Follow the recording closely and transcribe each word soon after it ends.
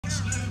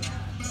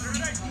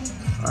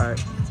All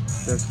right,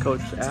 there's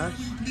Coach Ash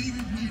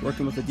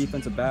working with the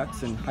defensive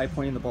backs and high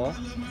pointing the ball.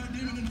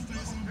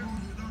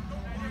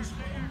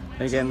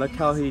 And again, look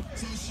how he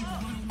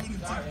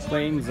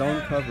playing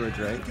zone coverage,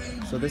 right?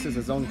 So this is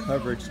a zone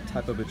coverage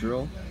type of a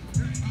drill.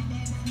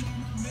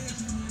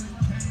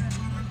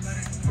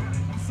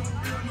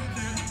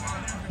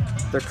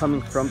 They're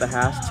coming from the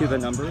hash to the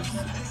numbers,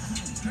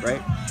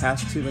 right?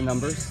 Hash to the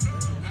numbers.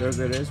 There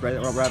it is, right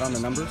on the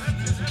numbers.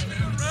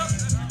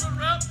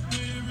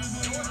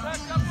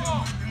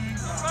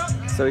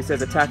 So he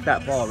says attack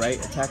that ball, right?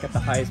 Attack at the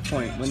highest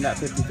point. Win that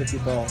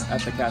 50-50 ball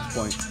at the catch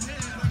point.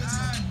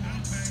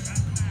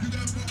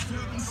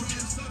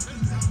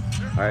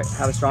 All right,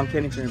 have a strong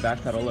cadence in your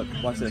back pedal. Look,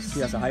 watch this. He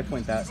has to high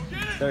point that.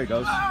 There he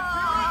goes.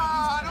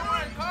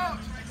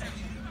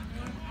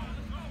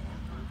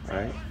 All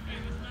right,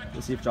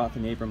 let's see if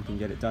Jonathan Abram can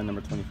get it done,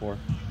 number 24.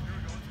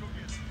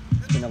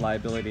 It's been a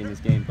liability in this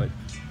game, but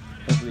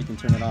hopefully he can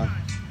turn it on.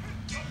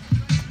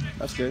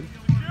 That's good.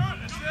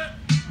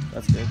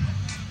 That's good.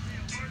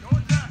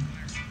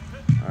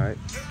 All right.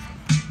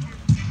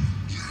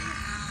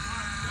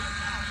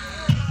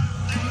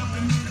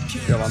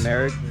 Still I'm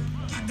married.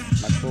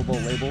 My Pro Bowl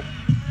label.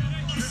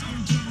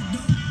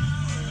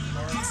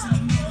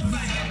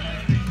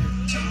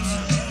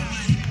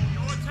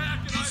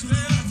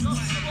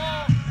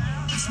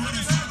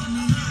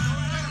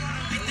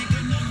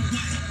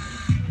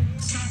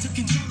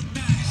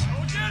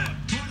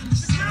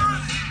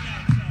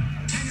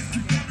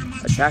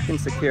 Attack and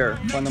secure,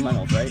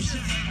 fundamentals, right?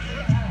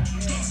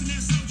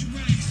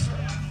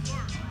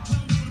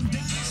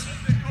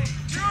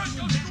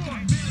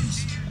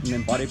 And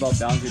then body ball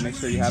boundary, make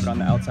sure you have it on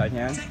the outside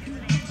hand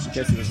in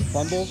case there's a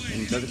fumble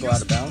and it doesn't go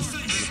out of bounds.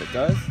 And if it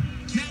does,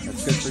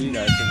 that's good for you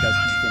guys, so you guys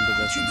can keep in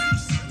position.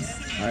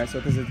 Alright, so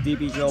this is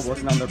DB drill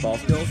working on their ball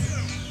skills.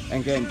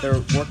 And again,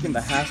 they're working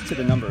the hash to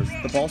the numbers.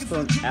 The ball's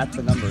thrown at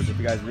the numbers, if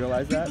you guys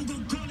realize that.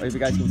 Or if you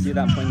guys can see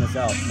that, I'm pointing this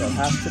out. So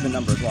hash to the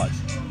numbers, watch.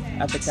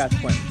 At the catch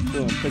point,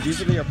 boom. Because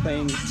usually you're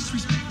playing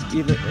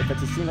either, if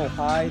it's a single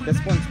high, this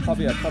one's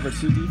probably a cover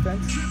 2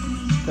 defense.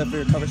 So for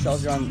your cover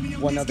shells, you're on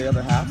one of the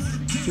other halves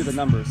to the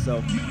numbers.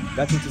 So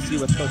that's what you see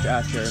with Coach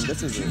Ash here. And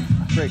this is a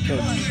great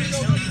coach.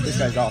 This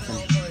guy's awesome.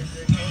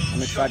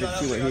 I'm excited to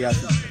see what he has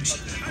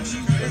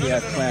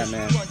planned,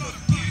 man.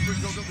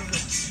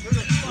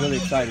 Really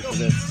excited for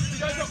this.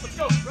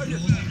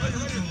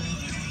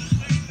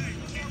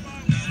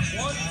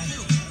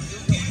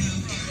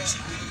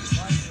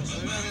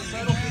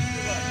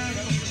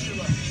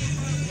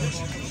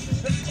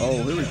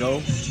 Oh, here we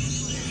go.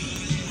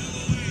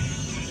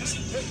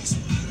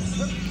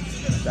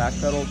 Back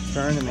pedal,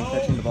 turn, and then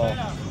catching the ball.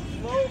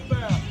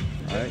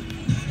 Alright.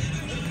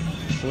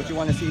 So what you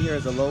want to see here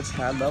is a low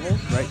pad level,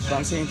 right?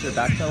 Strong change to your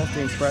back pedal,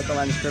 staying square at the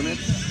line of scrimmage,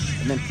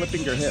 and then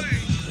flipping your hips,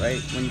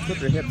 right? When you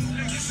flip your hips,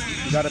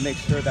 you got to make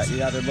sure that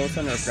you have a low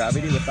center of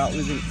gravity without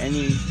losing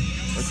any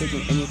or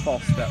taking any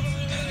false steps.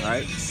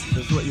 Alright?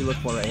 This is what you look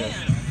for right here.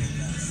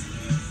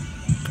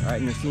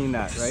 Alright, and you're seeing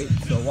that, right?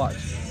 So watch.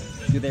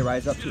 Do they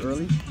rise up too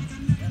early?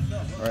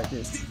 Alright,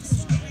 good.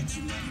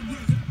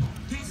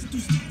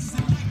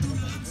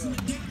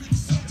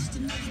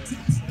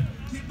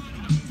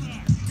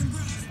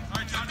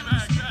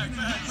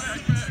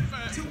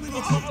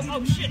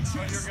 Oh shit!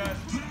 Right here, guys.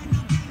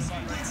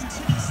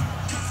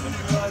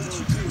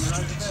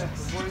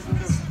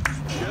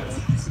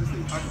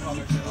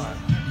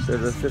 So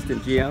the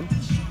assistant GM.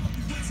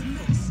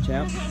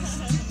 Champ.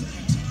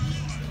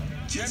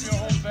 Jim, you'll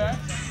hold back.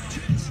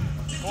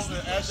 Hold the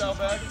agile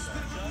back.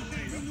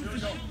 Here we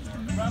go.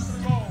 Rapid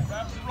roll,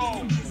 rapid roll.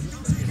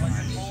 Like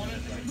you're pulling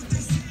it.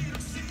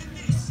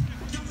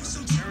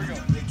 Here we go.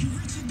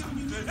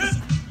 Hit.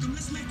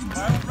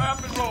 Violent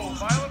rapid roll,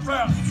 violent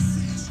rap.